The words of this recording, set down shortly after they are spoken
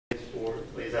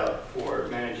lays out for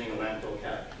managing a landfill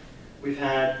cap. We've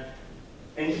had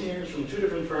engineers from 2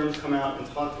 different firms come out and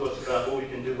talk to us about what we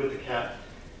can do with the cap.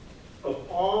 Of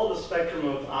all the spectrum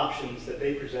of options that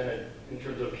they presented in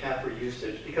terms of cap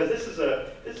reusage, because this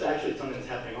is actually something that's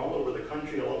happening all over the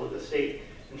country, all over the state,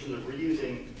 in terms of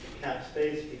reusing cap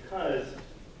space, because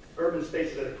urban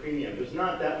space is at a premium. There's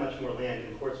not that much more land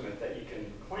in Portsmouth that you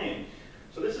can claim.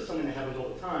 So this is something that happens all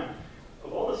the time.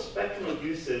 Of all the spectrum of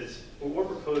uses, what we're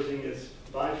proposing is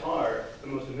by far the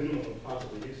most minimum of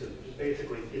possible uses, which is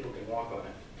basically people can walk on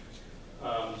it.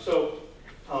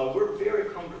 We're very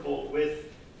comfortable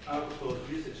with our proposed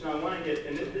usage. Now I want to get,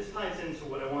 and this ties into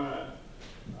what I want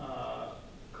to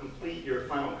complete your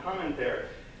final comment there.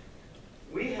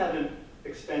 We haven't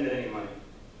expended any money.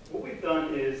 What we've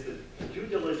done is the due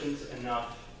diligence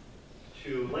enough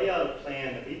to lay out a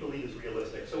plan that we believe is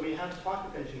realistic. So we have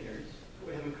talked with engineers.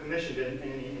 We haven't commissioned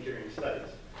any engineering studies.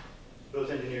 Those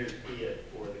engineers, be it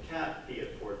for the cap, be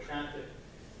it for traffic,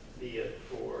 be it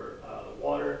for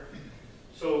water.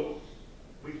 So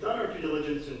we've done our due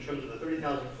diligence in terms of the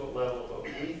 30,000-foot level of what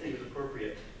we think is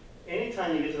appropriate.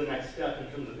 Anytime you get to the next step in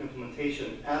terms of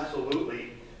implementation,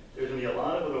 absolutely, there's going to be a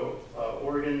lot of other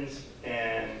organs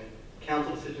and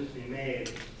council decisions to be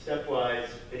made stepwise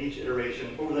at each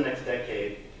iteration over the next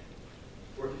decade,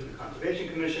 working through the Conservation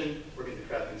Commission, working through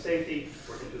traffic and safety,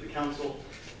 working through the council.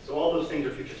 So all those things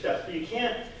are future steps. But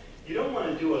you don't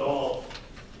want to do it all,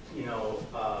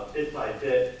 bit by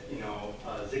bit,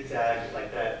 zigzag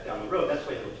like that down the road. That's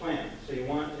why you have a plan. So you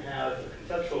want to have a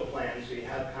conceptual plan, so you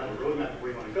have kind of a roadmap of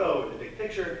where you want to go with the big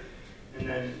picture, and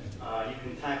then you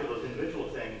can tackle those individual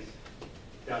things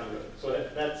down the road. So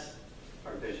that's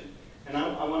our vision. And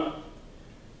I want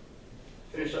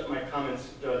to finish up my comments,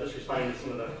 just responding to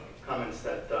some of the comments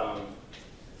that,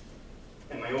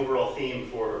 and my overall theme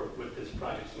for what this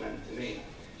project's meant to me.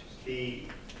 The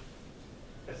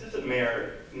assistant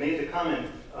mayor made the comment,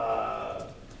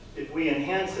 if we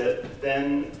enhance it,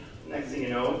 then next thing you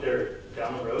know,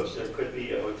 down the road, there could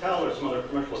be a hotel or some other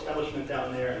commercial establishment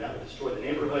down there, and that would destroy the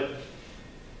neighborhood.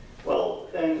 Well,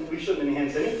 then we shouldn't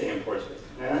enhance anything in Portsmouth.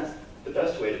 And that's the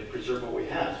best way to preserve what we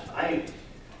have. I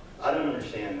don't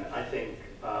understand that. I think,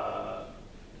 I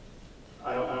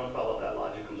don't follow that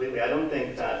logic completely. I don't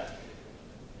think that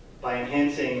by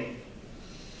enhancing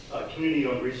a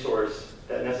community-owned resource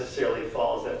that necessarily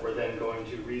follows that we're then going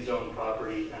to rezone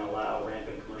property and allow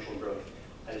rampant commercial growth.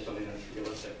 I just don't think that's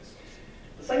realistic.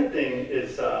 The second thing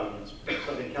is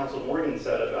something Councilor Morgan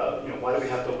said about, why do we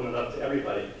have to open it up to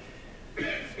everybody?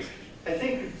 I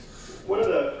think one of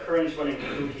the currents running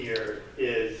through here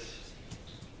is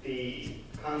the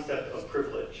concept of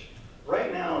privilege.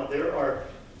 Right now, there are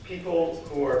people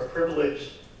who are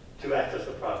privileged to access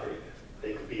the property.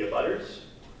 They could be abutters.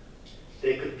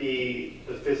 They could be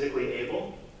the physically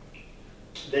able.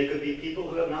 They could be people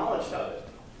who have knowledge about it.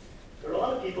 There are a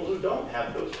lot of people who don't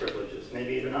have those privileges.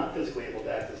 Maybe they're not physically able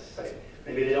to access the site.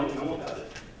 Maybe they don't know about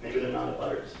it. Maybe they're not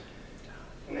abutters.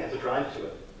 And they have to drive to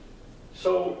it.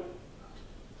 So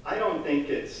I don't think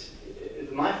it's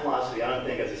my philosophy, I don't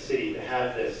think as a city to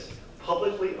have this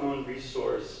publicly owned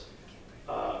resource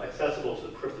accessible to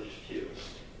the privileged few.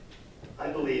 I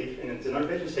believe, and it's in our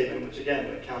vision statement, which again,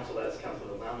 the council, as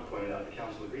Councilor Lown pointed out, the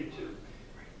council agreed to,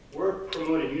 we're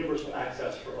promoting universal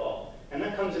access for all. And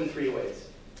that comes in 3 ways.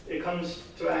 It comes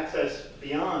to access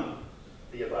beyond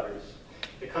the abutters.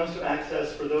 It comes to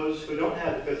access for those who don't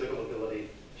have the physical ability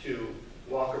to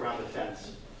walk around the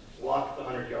fence, walk the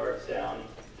 100 yards down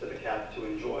to the cap to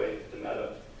enjoy the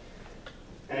meadow.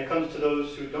 And it comes to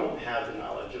those who don't have the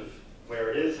knowledge of where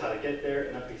it is, how to get there,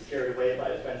 and not be scared away by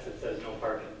a fence that says no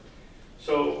parking.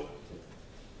 So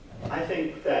I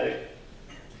think that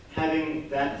having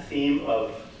that theme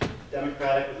of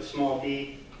democratic with a small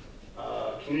d,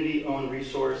 community-owned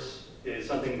resource is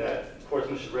something that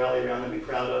Portsmouth should rally around and be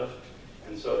proud of.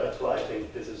 And so that's why I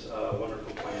think this is a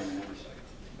wonderful plan in that respect.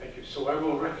 Thank you. So I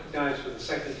will recognize for the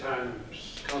second time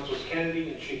Councilors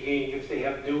Kennedy and Shaheen if they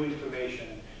have new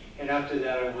information. And after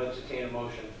that, I will entertain a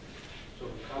motion. So,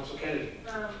 Council Kennedy.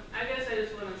 I guess I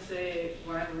just want to say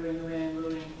why I'm moving the way I'm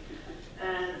moving.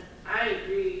 And I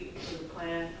agree with the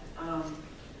plan.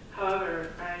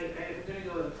 However, I'm going to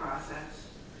go with the process.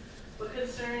 What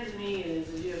concerns me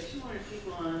is you have 200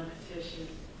 people on a petition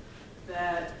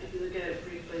that, if you look at it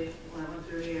briefly, when I went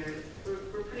through here,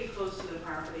 we're pretty close to the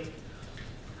property,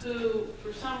 who,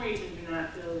 for some reason, do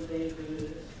not feel that they agree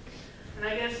with this. And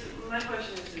I guess my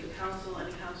question is to the council,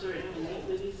 any councilor, anyone meet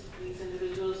with these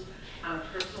individuals on a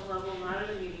personal level, not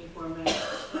in a meeting format,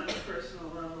 but on a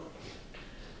personal level.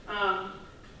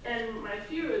 And my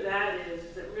fear of that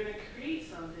is that we're going to create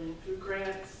something through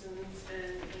grants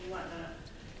and whatnot,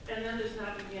 and then there's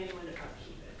not going to be anyone to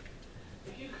upkeep it.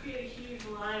 If you create a huge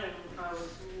line of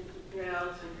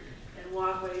rails and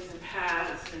walkways and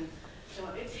paths, and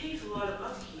it takes a lot of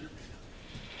upkeep,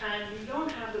 and you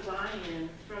don't have the buy-in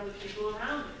from the people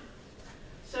around it.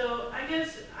 So I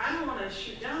guess I don't want to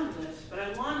shoot down this, but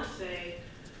I want to say,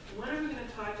 when are we going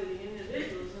to talk to the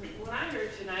individuals? And what I heard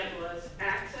tonight was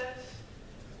access,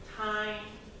 time,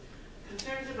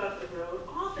 concerns about the road,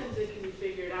 all things that can be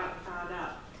figured out and found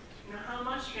out. How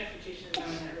much transportation is on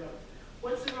that road?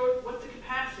 What's the road? What's the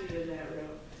capacity of that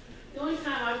road? The only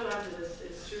time I've gone to this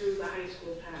is through the high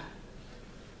school path.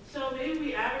 So maybe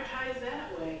we advertise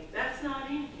that way. That's not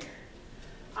in here.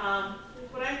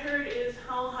 What I heard is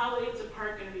how late is the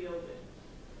park going to be open?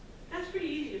 That's pretty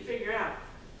easy to figure out.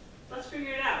 Let's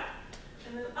figure it out.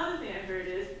 And the other thing I heard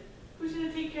is, who's going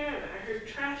to take care of it? I heard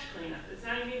trash cleanup. It's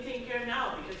not even being taken care of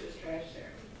now because there's trash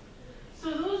there.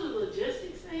 So those are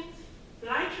logistics things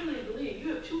that I truly believe.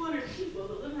 You have 200 people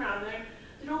that live around there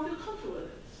that don't feel comfortable with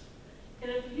this.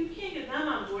 And if you can't get them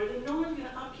on board, then no one's going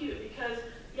to upkeep it, because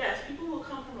yes, people will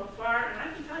come from afar, and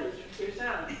I can tell you this from Clear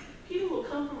Sound. People will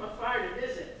come from afar to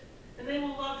visit, and they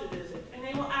will love to visit, and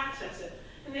they will access it,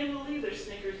 and they will leave their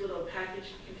Snickers little package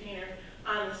container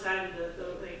on the side of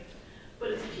the thing.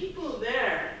 But it's people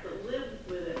there that live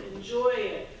with it, enjoy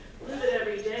it, live it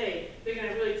every day. They're going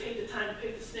to really take the time to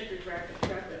pick the Snickers wrap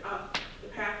it up the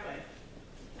pathway,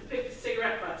 to pick the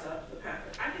cigarette butts up the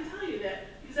pathway. I can tell you that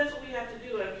because that's what we have to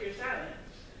do on Pure Silent.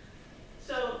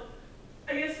 So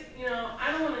I guess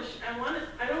I don't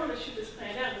want to shoot this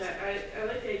plan down, because I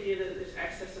like the idea that there's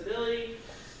accessibility,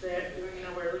 that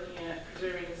we're looking at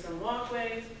preserving some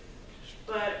walkways,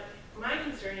 but my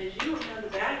concern is you don't have the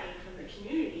backing from the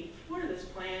community for this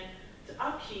plan to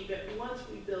upkeep it once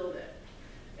we build it.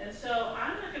 And so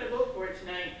I'm not going to vote for it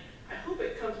tonight. I hope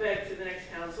it comes back to the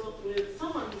next council with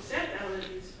someone who sat down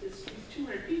with these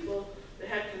 200 people that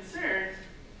had concerns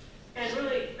and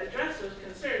really address those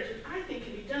concerns, which I think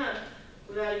can be done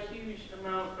without a huge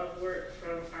amount of work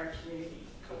from our community.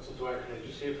 Council Dwyer, can I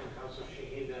just hear from Councilor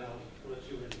Shaheen, then I'll let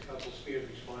you and Council Spear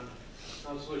respond.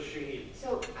 Councilor Shaheen.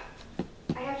 So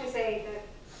I have to say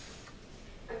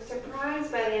that I'm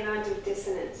surprised by the amount of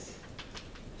dissonance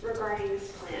regarding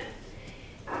this plan.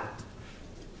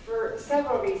 For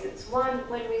several reasons. One,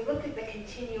 when we look at the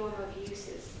continuum of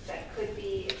uses that could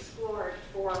be explored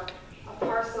for a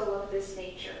parcel of this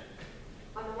nature.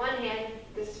 On the one hand,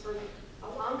 this for a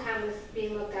long time was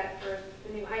being looked at for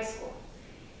the new high school.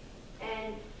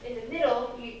 And in the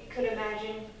middle, you could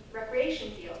imagine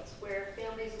recreation fields where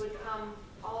families would come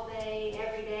all day,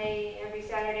 every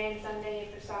Saturday and Sunday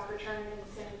for soccer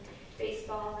tournaments and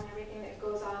baseball and everything that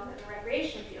goes on in the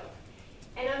recreation field.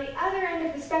 And on the other end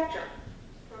of the spectrum,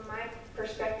 from my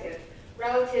perspective,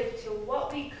 relative to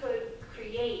what we could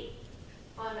create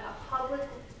on a public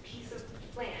piece of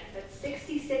land that's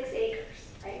 66 acres,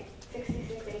 right?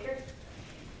 66 acres,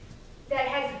 that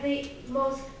has the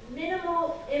most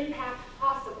minimal impact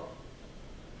possible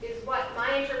is what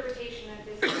my interpretation of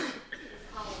this is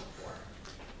calling for.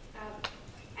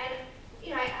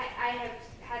 I have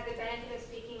had the benefit of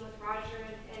speaking with Roger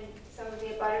and some of the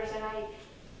abutters, and I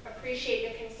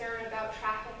appreciate the concern about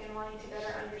traffic and wanting to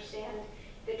better understand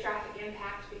the traffic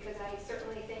impact, because I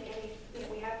certainly think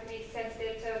we have to be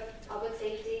sensitive to public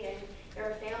safety, and there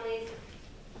are families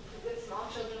with small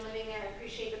children living there. I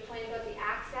appreciate the point about the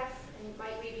access, and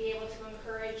might we be able to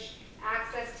encourage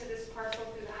access to this parcel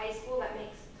through the high school? That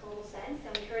makes total sense,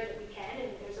 and we heard that we can,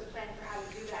 and there's a plan for how to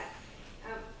do that.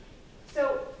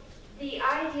 So the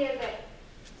idea that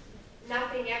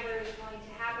nothing ever is going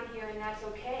to happen here and that's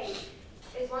okay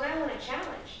is one I want to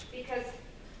challenge, because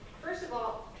first of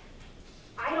all,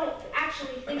 I don't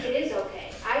actually think it is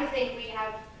okay. I think we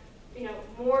have,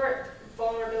 more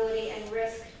vulnerability and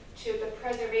risk to the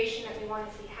preservation that we want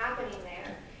to see happening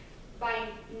there by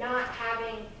not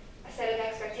having a set of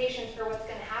expectations for what's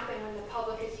going to happen when the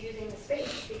public is using the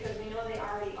space, because we know they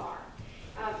already are.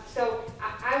 So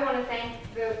I want to thank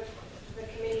the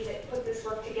committee that put this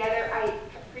work together. I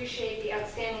appreciate the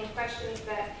outstanding questions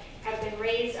that have been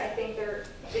raised. I think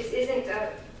this isn't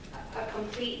a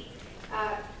complete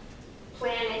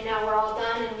plan and now we're all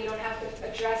done and we don't have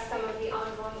to address some of the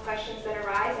ongoing questions that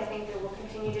arise. I think there will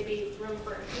continue to be room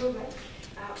for improvement.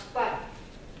 But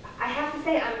I have to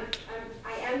say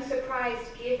I am surprised,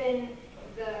 given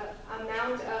the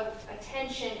amount of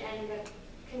attention and the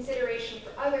consideration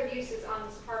for other uses on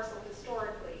this parcel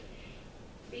historically.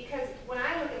 Because when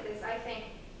I look at this, I think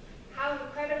how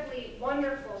incredibly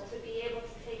wonderful to be able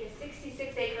to take a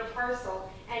 66-acre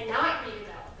parcel and not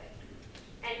redevelop it,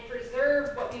 and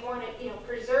preserve what we want to,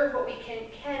 preserve what we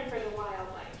can for the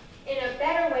wildlife in a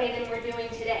better way than we're doing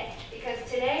today. Because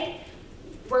today,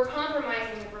 we're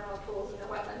compromising the vernal pools and the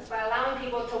wetlands by allowing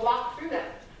people to walk through them.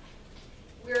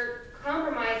 We're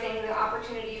compromising the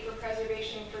opportunity for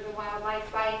preservation for the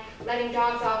wildlife by letting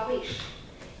dogs off leash.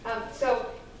 So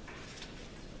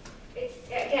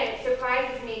again, it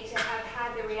surprises me to have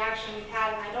had the reaction we've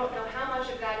had, and I don't know how much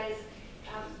of that is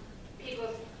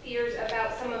people's fears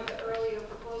about some of the earlier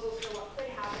proposals for what could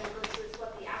happen versus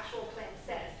what the actual plan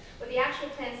says. What the actual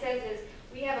plan says is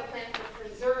we have a plan for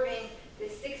preserving the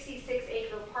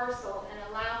 66-acre parcel and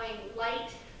allowing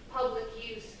light public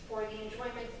use for the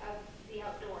enjoyment of the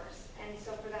outdoors. And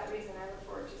so for that reason, I look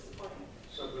forward to supporting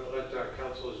it. So I'm going to let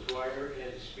Councilors Dwyer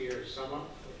and Spear sum up.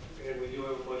 And we do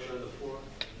have a motion on the floor.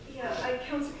 Yeah,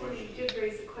 Council Kennedy did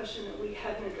raise a question that we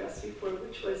hadn't addressed before,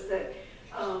 which was that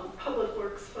Public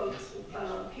Works folks,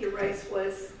 Peter Rice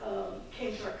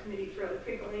came to our committee fairly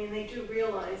frequently, and they do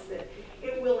realize that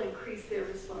it will increase their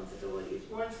responsibilities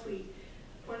once we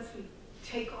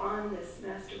take on this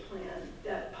master plan.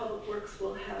 That Public Works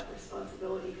will have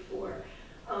responsibility for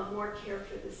more care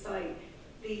for the site.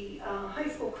 The high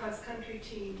school cross-country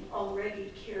team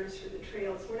already cares for the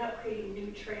trails. We're not creating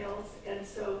new trails, and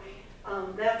so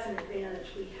that's an advantage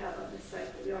we have on the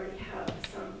site, that we already have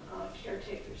some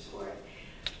caretakers for it.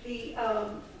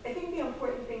 I think the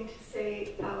important thing to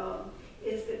say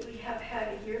is that we have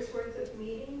had a year's worth of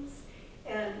meetings,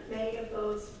 and many of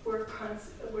those were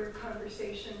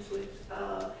conversations with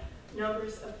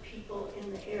numbers of people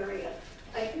in the area.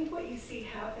 I think what you see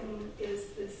happening is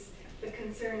the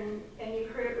concern, and you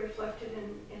heard it reflected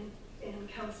in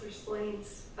Councillor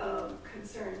Splain's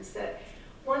concerns, that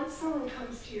once someone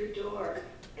comes to your door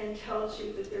and tells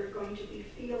you that there are going to be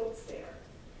fields there,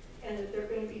 and that there are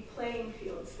going to be playing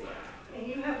fields there, and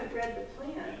you haven't read the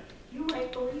plan, you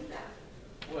might believe that.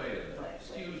 Wait a minute,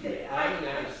 excuse me, I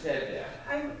never said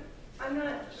that. I'm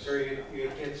not... Sir,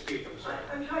 you can't speak, I'm sorry.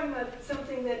 I'm talking about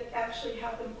something that actually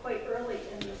happened quite early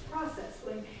in this process,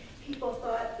 when people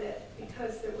thought that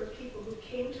because there were people who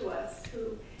came to us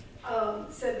who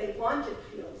said they wanted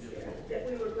fields there, that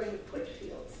we were going to put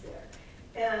fields there.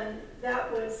 And that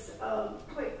was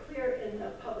quite clear in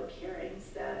the public hearings,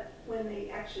 that when they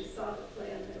actually saw the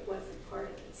plan, that it wasn't part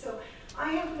of it. So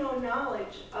I have no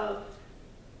knowledge of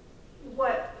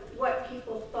what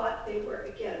people thought they were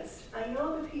against. I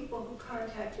know the people who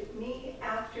contacted me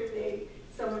after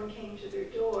someone came to their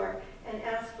door and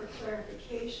asked for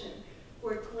clarification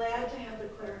were glad to have the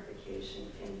clarification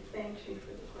and thanked me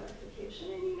for the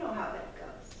clarification, and you know how that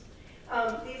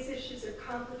goes. These issues are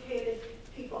complicated.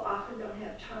 People often don't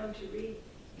have time to read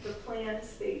the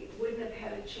plans. They wouldn't have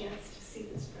had a chance to see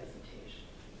this presentation.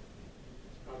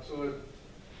 Councilor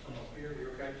Spear, you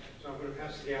okay? So I'm going to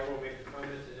pass the gavel, make a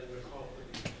comment, and then we'll call for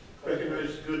the...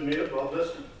 Recognize the good mayor, Bob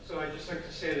Lester. So I'd just like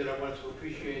to say that I want to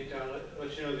appreciate,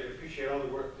 let you know that I appreciate all the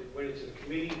work that went into the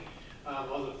committee,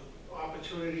 all the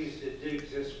opportunities that did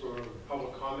exist for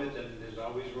public comment, and there's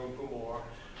always room for more.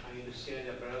 I understand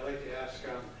that, but I'd like to ask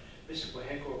Mr.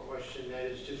 Blahenko a question that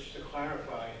is just to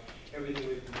clarify everything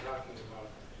we've been talking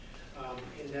about.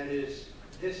 And that is,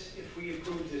 if we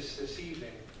approve this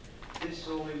evening, this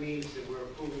only means that we're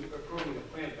approving the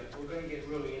plan, but we're going to get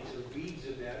really into the weeds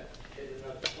of that at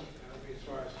another point, as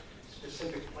far as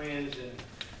specific plans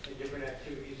and different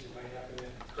activities that might happen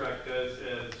there. Correct.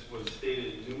 As was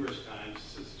stated numerous times,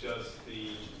 this is just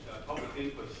the public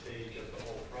input stage of the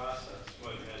whole process.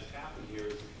 What has happened here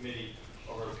is the committee,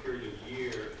 over a period of a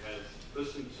year, has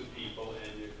listened to people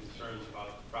and their concerns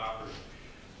about the property.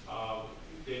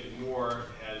 David Moore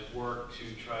has worked to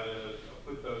try to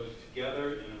put those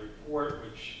together in a report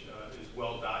which is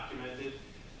well documented.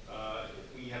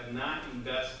 We have not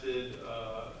invested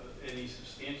any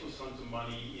substantial sums of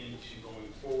money into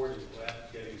going forward and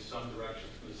getting some direction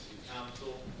from the city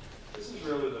council. This is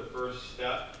really the first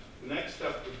step. The next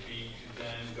step would be to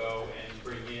then go and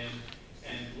bring in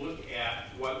and look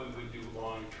at what we would do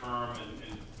long term,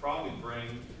 and probably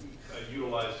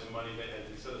utilize some money that had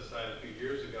been set aside a few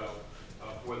years ago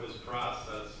for this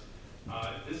process.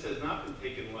 This has not been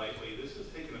taken lightly. This has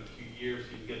taken a few years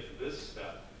to get to this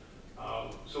step.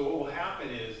 So what will happen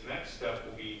is, next step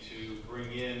will be to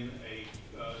bring in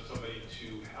somebody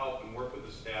to help and work with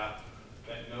the staff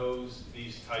that knows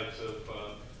these types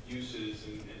of uses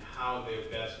and how their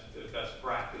best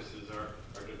practices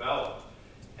are developed.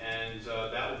 And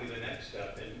that will be the next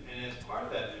step. And as part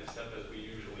of that next step, as we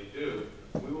usually do,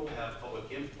 we will have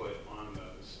public input on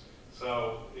those.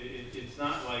 So it's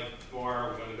not like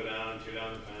tomorrow we're going to go down, tear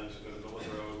down the fence, we're going to build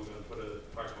a road, we're going to put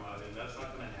a parking lot in. That's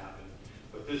not going to happen.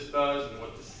 What this does, and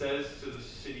what this says to the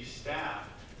city staff,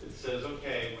 it says,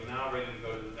 okay, we're now ready to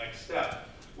go to the next step.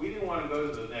 We didn't want to go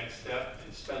to the next step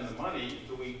and spend the money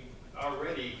until we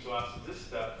already exhausted this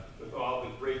step with all the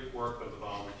great work of the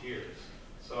volunteers.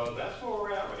 So that's where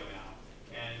we're at right now.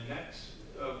 And next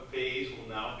phase will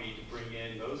now be to bring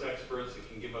in those experts that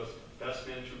can give us best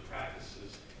management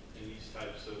practices in these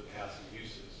types of passive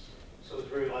uses. So it's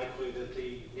very likely that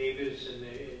the neighbors and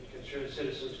the concerned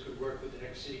citizens could work with the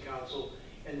next city council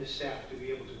and the staff to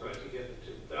be able to work together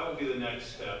too. That will be the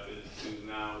next step, is to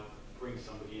now bring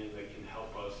somebody in that can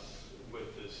help us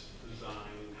with this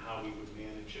design and how we would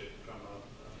manage it from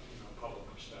a public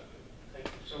perspective. Thank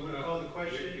you. So I'm going to call the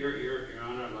question. Your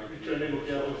Honor, I'd like to Your name make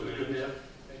a again, motion to Mr. amend.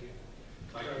 Thank you.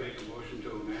 I'd like to make a motion to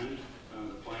amend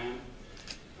the plan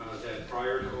that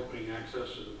prior to opening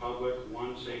access to the public,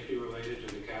 1, safety related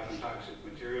to the cabin toxic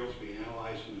materials be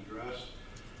analyzed and addressed.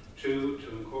 2, to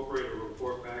incorporate a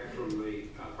report back from the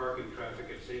Parking, Traffic,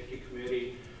 and Safety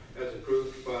Committee as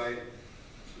approved by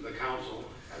the council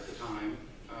at the time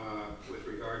with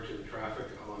regard to the traffic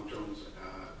along Jones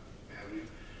Avenue.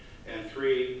 And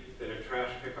 3, that a trash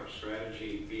pickup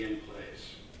strategy be in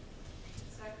place.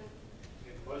 Second.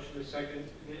 Motion is second.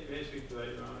 May I speak to that,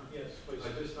 Your Honor? Yes, please.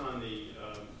 Just on the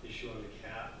issue on the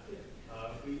cap,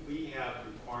 we have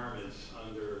requirements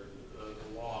under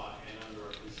the law and under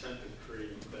our consent decree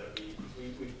that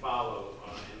we follow,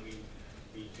 and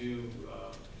we do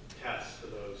tests for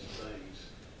those things.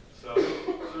 So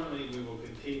certainly we will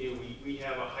continue. We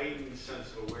have a heightened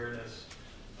sense of awareness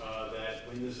that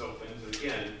when this opens, and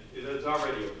again, it's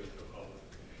already open to the public,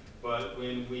 but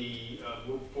when we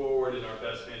move forward in our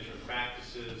best management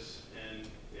practices and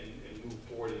move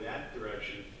forward in that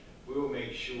direction, we will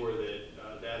make sure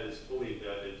that that is fully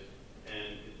vetted.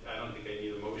 And I don't think I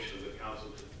need a motion of the council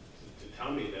to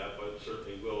tell me that, but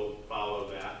certainly we'll follow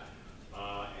that.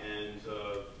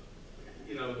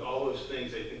 All those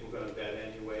things I think we're going to vet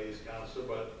anyways, Councilor,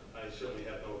 but I certainly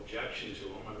have no objection to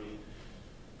them. I mean,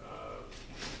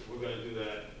 we're going to do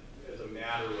that as a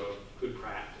matter of good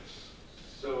practice.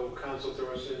 So, Council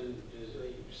Thorson, is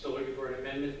still looking for an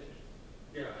amendment?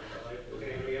 Yeah, I'd like to.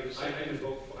 Okay, we have a second. I can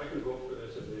vote for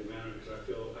this as the amendment because I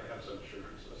feel I have some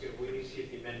assurance. Okay, we need to see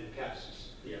if the amendment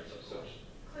passes. Yes, of course.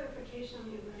 Clarification on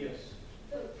the amendment. Yes.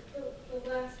 The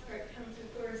last part, Councilor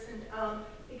Thorson,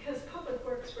 because Public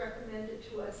Works recommended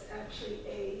to us actually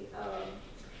a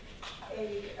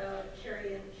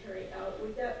carry-in, carry-out,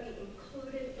 would that be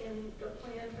included in the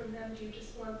plan from them? Do you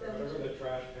just want them to? Whatever the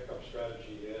trash pickup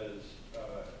strategy is,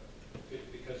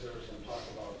 because there was some talk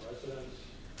about residents,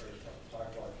 there's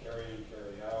talk about carry-in,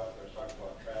 carry-out, there's talk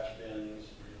about trash bins.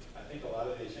 I think a lot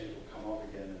of these things will come up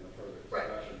again in the further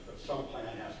discussion, but some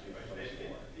plan has to be in place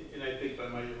for it. And I think, by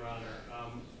my Your Honor,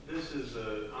 this is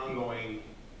an ongoing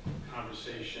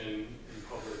conversation in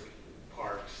public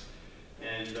parks.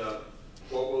 And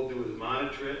what we'll do is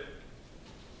monitor it.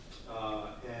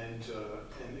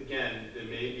 And again, there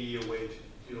may be a way to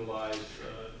utilize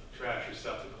trash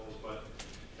receptacles, but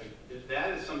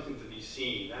that is something to be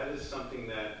seen. That is something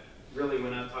that really we're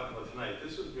not talking about tonight.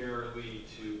 This was merely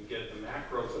to get the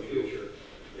macro view.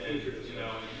 And, and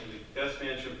the best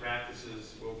management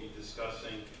practices we'll be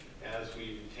discussing as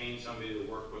we retain somebody to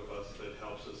work with us that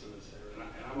helps us in this area.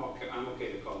 And I'm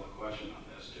okay to call the question on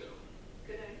this too.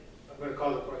 Good night. I'm going to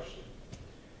call the question.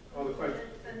 Call the question.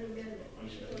 On the amendment.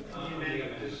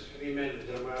 The amendment.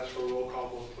 Then I'm going to ask for a roll call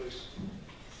vote, please.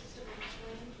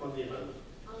 On the amendment.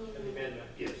 On the amendment.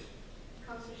 Yes.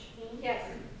 Council Shaheen? Yes.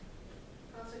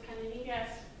 Council Kennedy? Yes.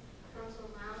 Council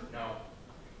Brown? No.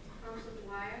 Council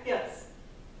Dwyer? Yes.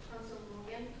 Council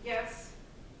Morgan? Yes.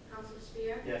 Council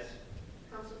Spear? Yes.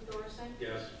 Council Thorson?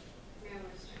 Yes. Mayor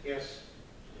Lister? Yes.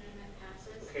 Amendment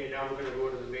passes. Okay, now we're going to go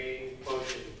to the main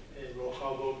motion. And roll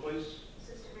call vote, please.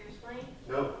 Assistant Mayor Swain?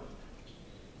 No.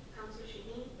 Council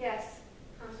Shaheen? Yes.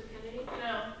 Council Kennedy?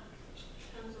 No.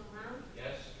 Council Brown?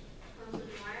 Yes. Council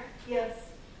Dwyer? Yes.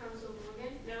 Council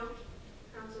Morgan? No.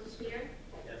 Council Spear?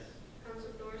 Yes.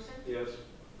 Council Thorson? Yes.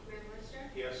 Mayor Lister?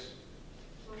 Yes.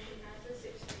 Motion passes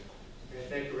 6-3. Okay,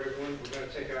 thank you, everyone. We're going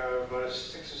to take about a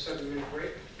 6 or 7 minute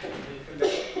break. And then come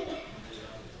back.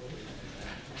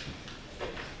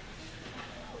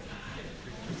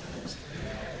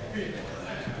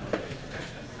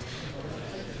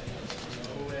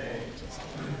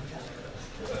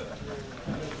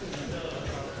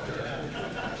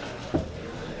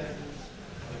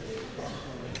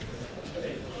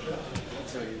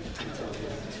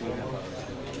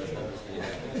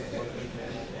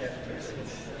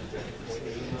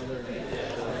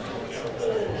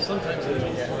 Sometimes it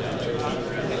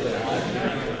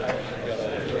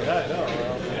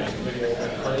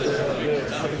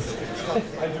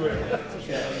I do it.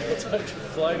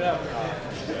 Fly down.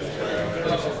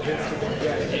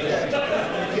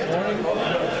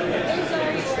 Morning.